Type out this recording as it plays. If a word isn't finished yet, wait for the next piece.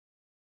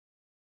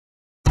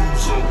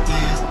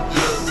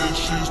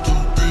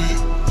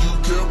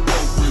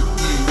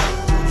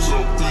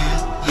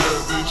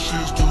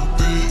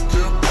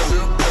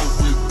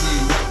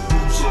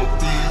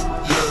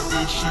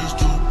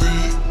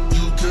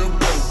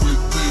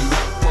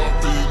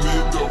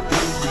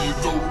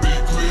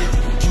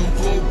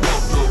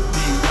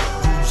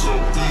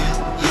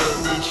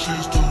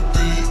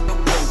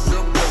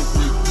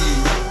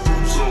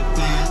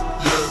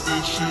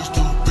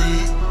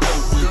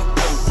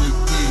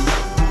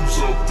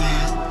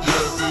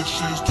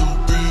she's too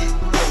big.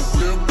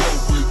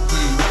 Walk with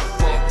me.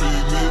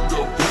 Popping in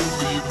the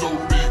bully,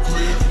 don't be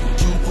clear.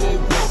 To go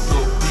up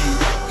the beat.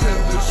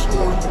 And this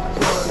horn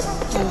ride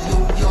through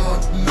your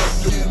yard, knock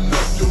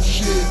your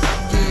shit.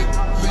 Then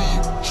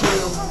leave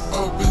trail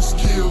of his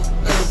kill.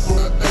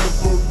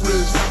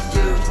 Everest,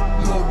 there's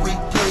no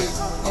repair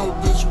of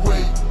his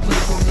way. Play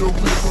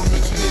from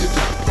his head.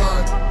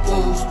 Five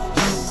foes,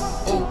 you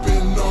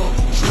open up.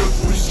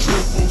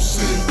 Triple C,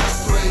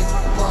 flame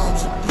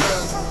bombs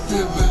blast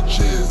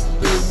villages.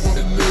 They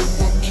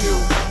want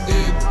kill.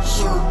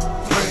 Insert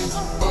flames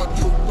up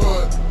your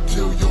butt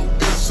till your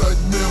inside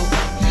melt.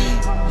 He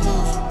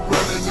who's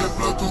running in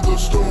blood through the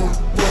storm,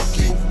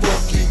 fucking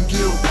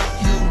guilt.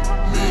 You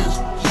miss,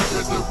 you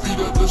get the beat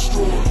of the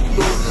storm.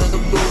 Lord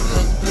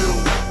has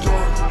built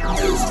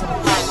darkness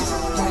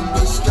from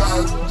the sky.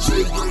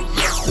 Say your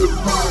last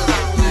goodbye.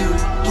 Hear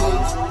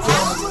those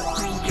cry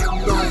through the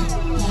night.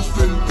 Who's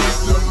been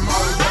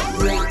victimized?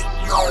 One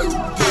life,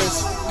 this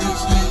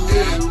is the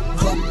end.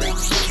 Come and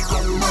see the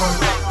mind.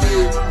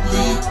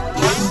 Deadly,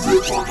 don't you be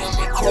on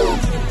the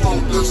cross. On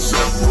the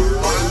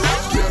sacrifice,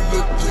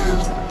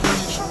 skeletons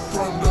breach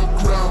from the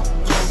ground.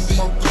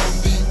 Come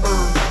the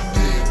earth.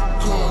 Then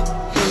cut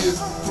heads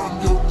from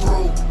your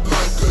throat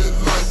like a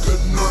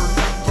nerve.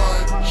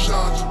 5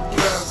 shots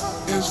blast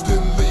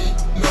instantly.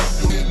 Knock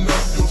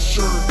your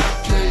shirt.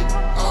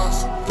 Chaos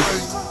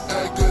flame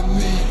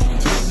agony.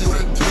 Ten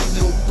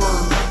your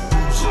burn.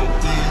 Who's up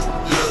big?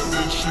 Yeah,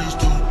 this shit's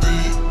too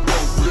big.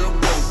 Walk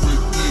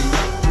with me.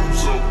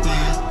 Who's up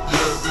big?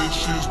 Yeah, this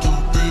shit's too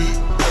big.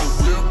 Walk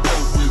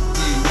with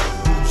me.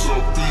 Who's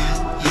up big?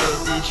 Yeah,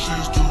 this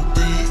shit's too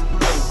big.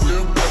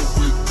 Walk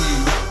with me.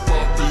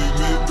 Popping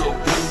in the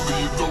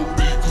bully, don't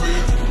be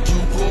clear. To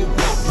go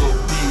up the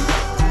beat.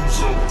 Who's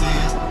up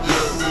big?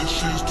 Yeah, this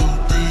shit's too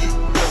big.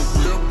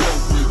 Walk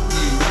with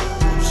me.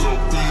 Who's up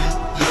big?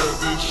 Yeah,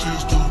 this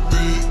shit's too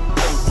big.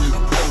 Walk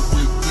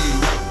with me.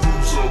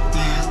 Who's up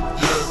big?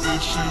 Yeah,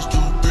 this shit's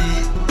too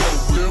big.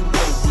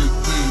 Walk with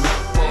me.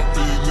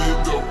 Popping in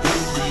the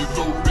bully,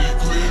 don't be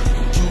clear.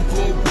 To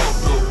go up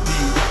the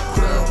beat.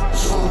 Crowd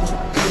souls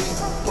ain't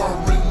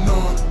barring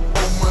none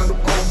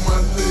on my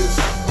list.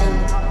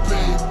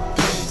 Obey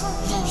the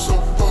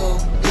Lucifer,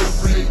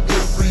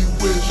 every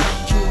wish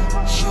to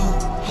shoot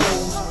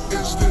holes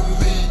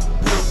instantly.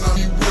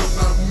 Will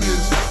not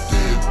miss.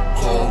 Then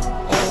call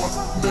on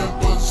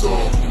members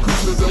of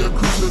Cruise of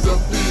the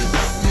Big.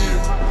 Hear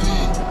the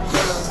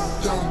laugh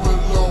down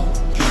below.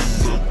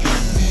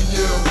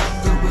 Yeah,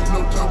 there is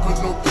no time for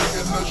no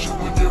thinking. Unless you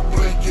when you're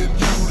blinking,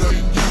 you the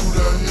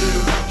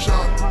hill.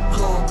 Shot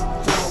come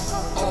from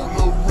all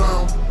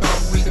around.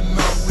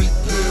 Not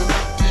repair,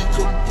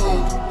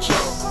 decompose,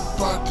 chop,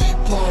 body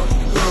part.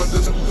 Love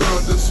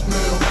the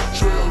smell.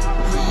 Trail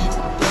lead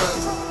back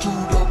to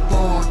the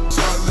barn.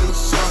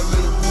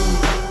 Silent wood.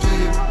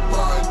 Dead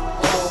by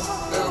all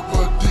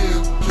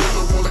evidence.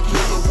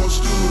 Killer one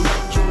stood.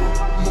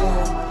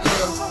 More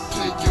have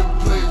taken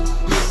place.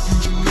 If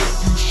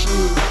you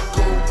should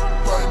go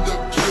find the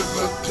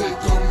killer,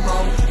 take him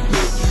out.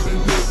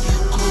 If you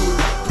could,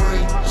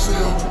 brain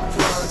cell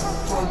fly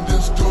from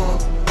this gun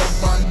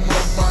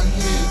of my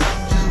head.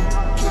 You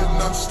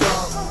cannot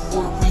stop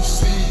or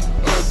receive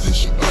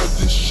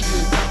this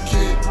shit.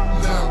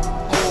 Kidnap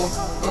all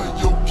of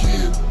your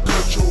kids.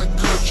 Cut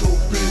your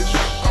bitch.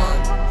 I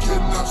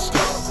cannot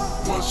stop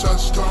once I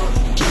start.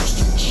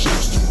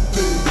 Shit's too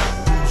big.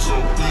 Who's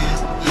up big?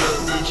 Yeah,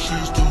 this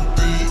shit's too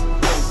big.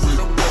 Walk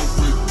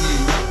with me.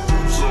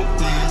 Who's up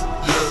big?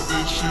 Yeah,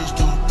 this shit's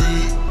too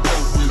big.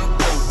 Walk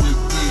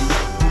with me.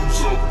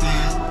 Who's up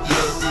big?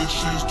 Yeah, this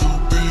shit's too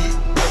big.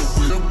 Walk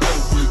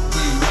with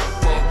me.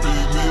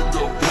 Popping in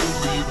the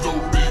bully,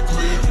 don't be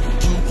clear.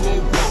 To go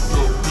up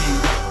the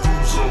beat.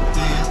 Who's up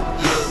big?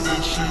 Yeah,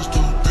 this shit's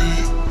too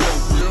big.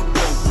 Walk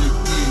with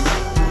me.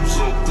 Who's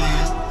up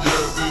big?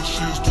 Yeah, this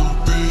shit's too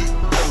big.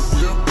 Walk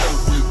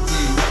with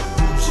me.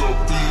 Who's up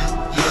big?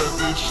 Yeah,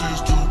 this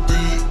shit's too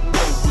big.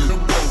 Walk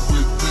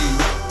with me.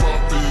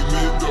 Popping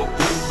in the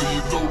bully,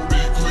 don't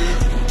be clear.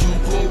 To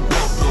go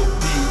up the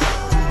beat.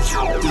 Who's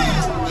up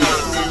big? Yeah,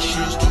 this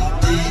shit's too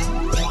big.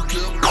 You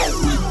can walk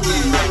with me.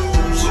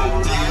 Who's up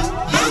big?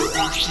 Yeah,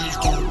 this shit's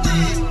too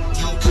big.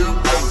 You can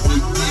walk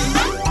with me.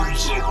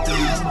 Who's up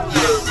big?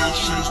 Yeah, this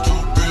shit's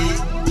too big.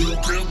 You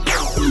can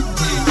walk with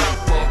me.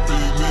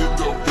 Popping in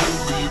the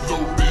bully,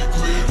 don't be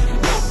clear.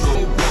 Walk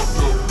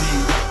the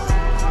beat.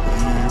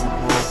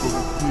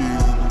 Motherfucking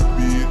pigs in the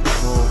bed,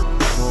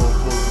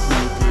 motherfucking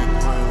kids, they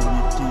playing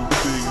with too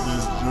big in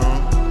this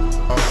junk.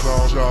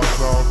 Shots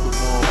off the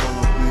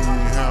motherfucking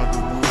being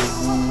handled with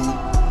wood.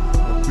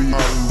 Be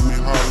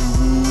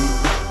Hollywood,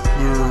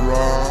 Clear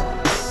Rock,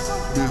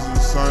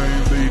 business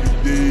same lady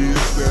dead,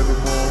 instead of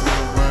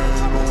motherfucking rain,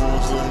 you know what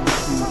I'm saying? We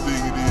too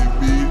big in this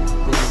bitch,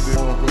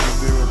 motherfucking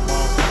damn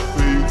monster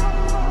face,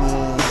 you know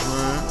what I'm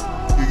saying?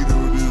 Kicking it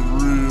with this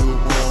real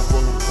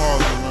motherfucking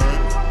posse, man,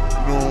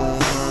 you know what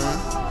I'm saying?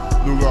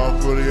 Look out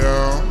for the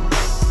album,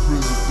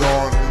 Prison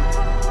Garden,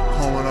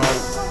 coming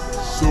out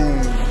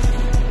soon.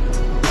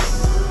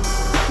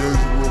 There's a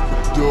real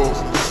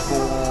production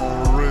storm.